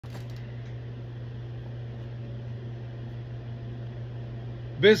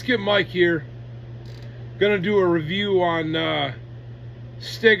Biscuit Mike here. Gonna do a review on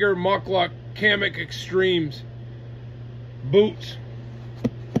Steger Mukluk Camuk Extremes boots.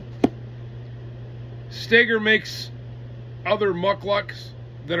 Steger makes other mukluks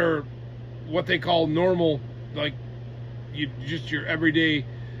that are what they call normal, like just your everyday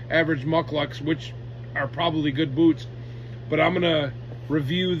average mukluks, which are probably good boots. But I'm gonna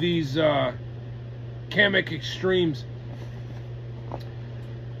review these Camuk Extremes.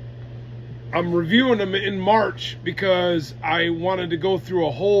 I'm reviewing them in March because I wanted to go through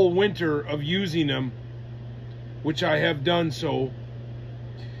a whole winter of using them, which I have done so,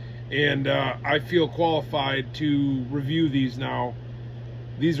 and I feel qualified to review these now.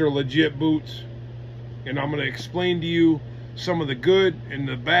 These are legit boots, and I'm going to explain to you some of the good and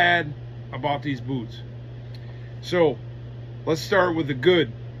the bad about these boots. So let's start with the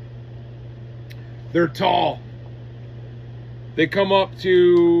good. They're tall. They come up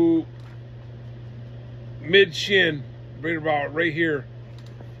to mid shin, right about right here.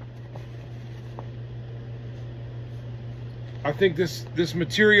 I think this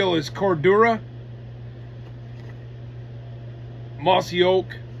material is Cordura, mossy oak,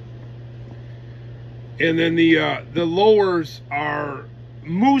 and then the lowers are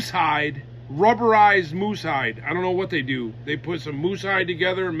moose hide, rubberized moose hide. I don't know what they do. They put some moose hide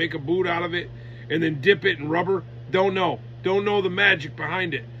together and make a boot out of it, and then dip it in rubber. Don't know the magic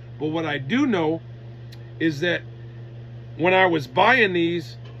behind it. But what I do know is that when I was buying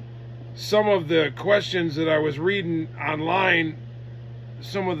these, some of the questions that I was reading online,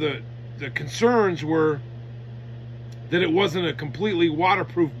 some of the concerns were that it wasn't a completely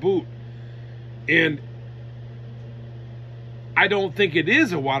waterproof boot. And I don't think it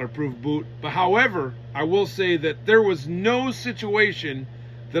is a waterproof boot, but however, I will say that there was no situation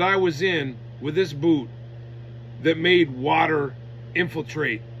that I was in with this boot that made water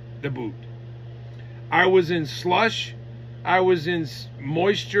infiltrate the boot. I was in slush, I was in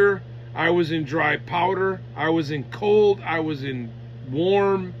moisture, I was in dry powder, I was in cold, I was in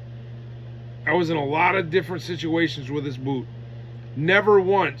warm. I was in a lot of different situations with this boot. Never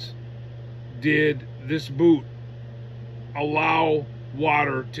once did this boot allow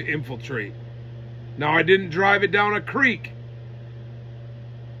water to infiltrate. Now, I didn't drive it down a creek.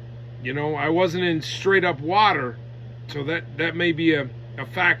 You know, I wasn't in straight up water, so that may be a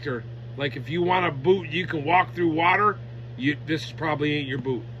factor. Like if you want a boot you can walk through water, this probably ain't your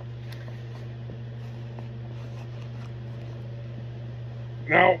boot.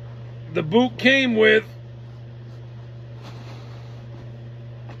 Now, the boot came with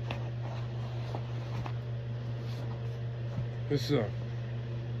this.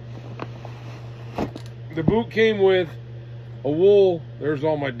 The boot came with a wool. There's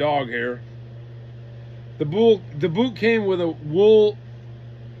all my dog hair. The boot came with a wool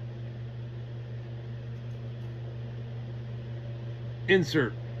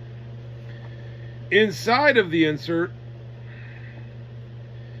insert. Inside of the insert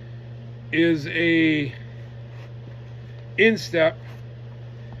is a instep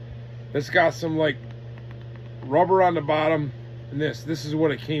that's got some like rubber on the bottom, and this is what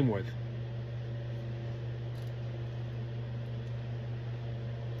it came with,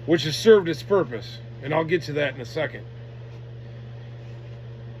 which has served its purpose, and I'll get to that in a second.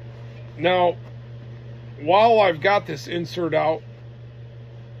 Now, while I've got this insert out,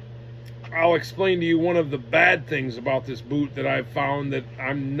 I'll explain to you one of the bad things about this boot that I've found that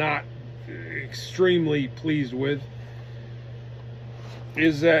I'm not extremely pleased with,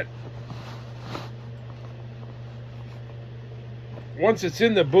 is that once it's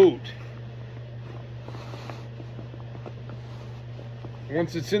in the boot,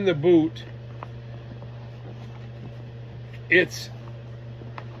 it's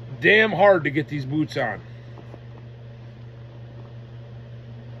damn hard to get these boots on.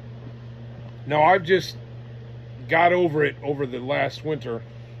 Now, I've just got over it over the last winter.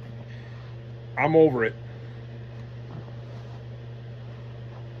 I'm over it.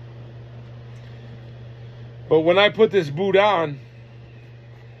 But when I put this boot on,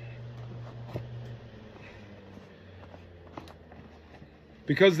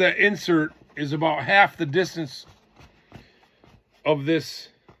 because that insert is about half the distance of this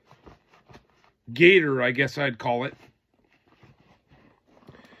gaiter, I guess I'd call it,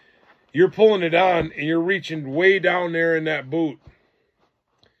 you're pulling it on and you're reaching way down there in that boot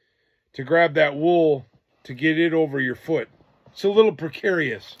to grab that wool to get it over your foot. It's a little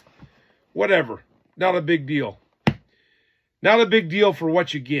precarious. Whatever. Not a big deal. Not a big deal for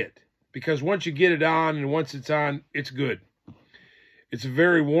what you get. Because once you get it on and once it's on, it's good. It's a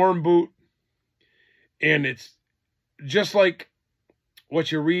very warm boot. And it's just like what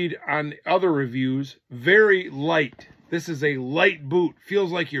you read on other reviews. Very light. This is a light boot.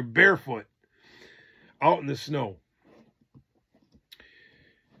 Feels like you're barefoot out in the snow.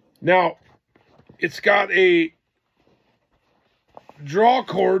 Now, it's got a draw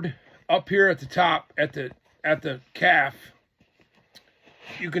cord up here at the top, at the calf.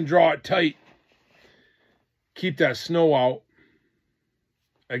 You can draw it tight. Keep that snow out.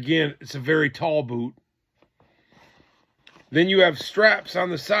 Again, it's a very tall boot. Then you have straps on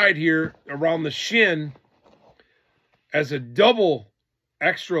the side here around the shin as a double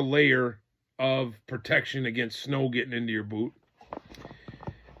extra layer of protection against snow getting into your boot.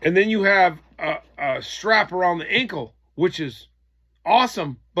 And then you have a strap around the ankle, which is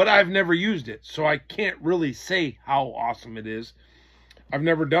awesome, but I've never used it, so I can't really say how awesome it is. I've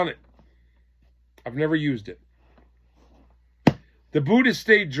never done it. I've never used it. The boot has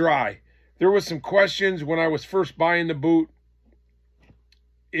stayed dry. There was some questions when I was first buying the boot.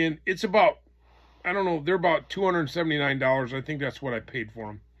 And it's about, I don't know, they're about $279. I think that's what I paid for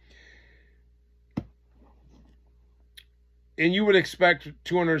them. And you would expect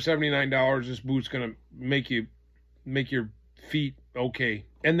 $279, this boot's going to make your feet okay.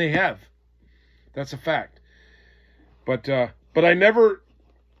 And they have. That's a fact. But I never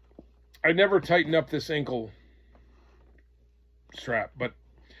tightened up this ankle strap.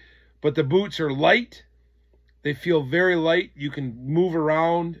 But the boots are light. They feel very light. You can move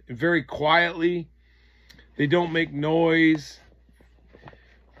around very quietly. They don't make noise.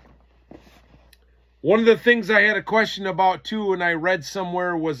 One of the things I had a question about too, and I read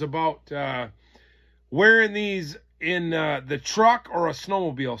somewhere, was about wearing these in the truck or a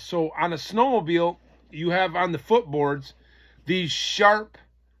snowmobile. So on a snowmobile, you have on the footboards these sharp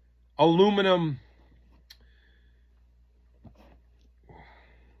aluminum,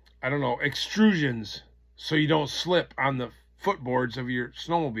 I don't know, extrusions, so you don't slip on the footboards of your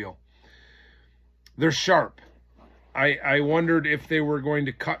snowmobile. They're sharp. I wondered if they were going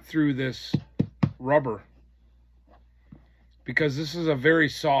to cut through this rubber, because this is a very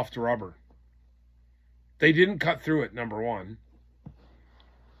soft rubber. They didn't cut through it, number one.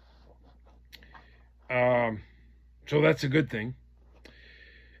 So that's a good thing.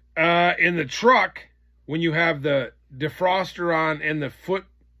 In the truck, when you have the defroster on and the foot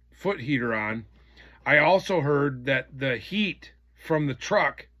heater on, I also heard that the heat from the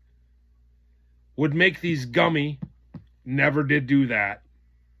truck would make these gummy. Never did do that.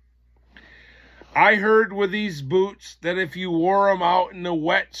 I heard with these boots that if you wore them out in the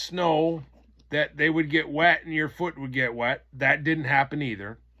wet snow, that they would get wet and your foot would get wet. That didn't happen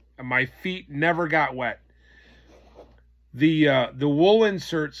either. My feet never got wet. The wool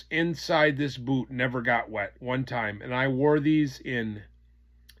inserts inside this boot never got wet one time. And I wore these in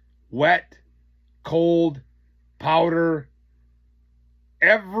wet, cold, powder,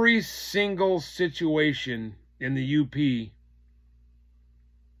 every single situation in the UP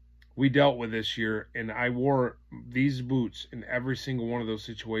we dealt with this year, and I wore these boots in every single one of those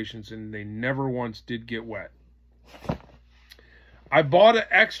situations, and they never once did get wet. I bought an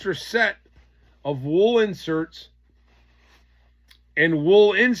extra set of wool inserts and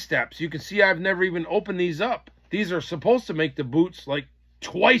wool insteps. You can see I've never even opened these up. These are supposed to make the boots like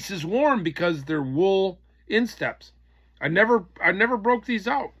twice as warm because they're wool insteps. I never broke these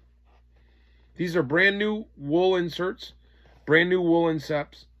out. These are brand new wool inserts, brand new wool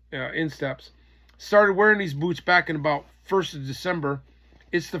insteps. Started wearing these boots back in about 1st of December.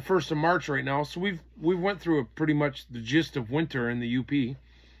 It's the 1st of March right now, so we went through pretty much the gist of winter in the UP,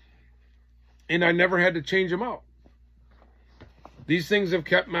 and I never had to change them out. These things have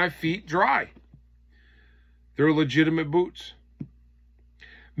kept my feet dry. They're legitimate boots.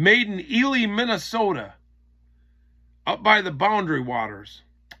 Made in Ely, Minnesota, up by the Boundary Waters.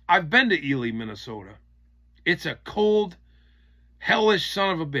 I've been to Ely, Minnesota. It's a cold, hellish son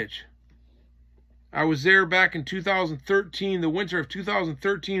of a bitch. I was there back in 2013, the winter of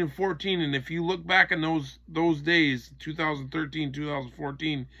 2013 and 14, and if you look back in those days, 2013,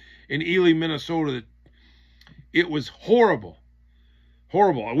 2014, in Ely, Minnesota, it was horrible.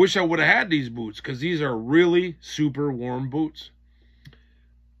 Horrible. I wish I would have had these boots, because these are really super warm boots.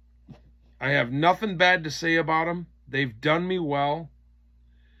 I have nothing bad to say about them. They've done me well.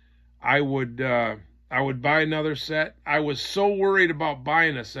 I would buy another set. I was so worried about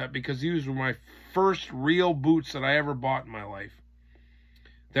buying a set because these were my first real boots that I ever bought in my life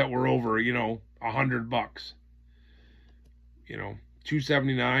that were over, $100.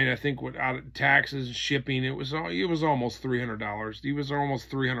 $279, I think, without taxes and shipping, it was almost $300. These are almost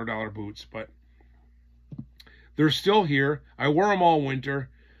 $300 boots, but they're still here. I wore them all winter.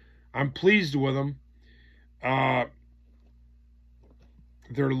 I'm pleased with them.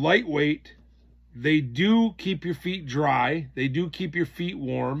 They're lightweight. They do keep your feet dry. They do keep your feet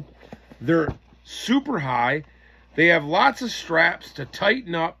warm. They're super high. They have lots of straps to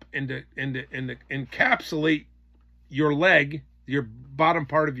tighten up and to encapsulate your leg, your bottom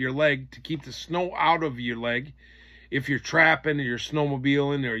part of your leg, to keep the snow out of your leg if you're trapping or you're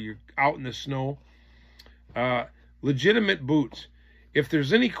snowmobiling or you're out in the snow. Legitimate boots. If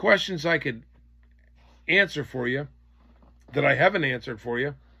there's any questions I could answer for you that I haven't answered for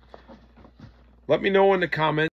you, let me know in the comments.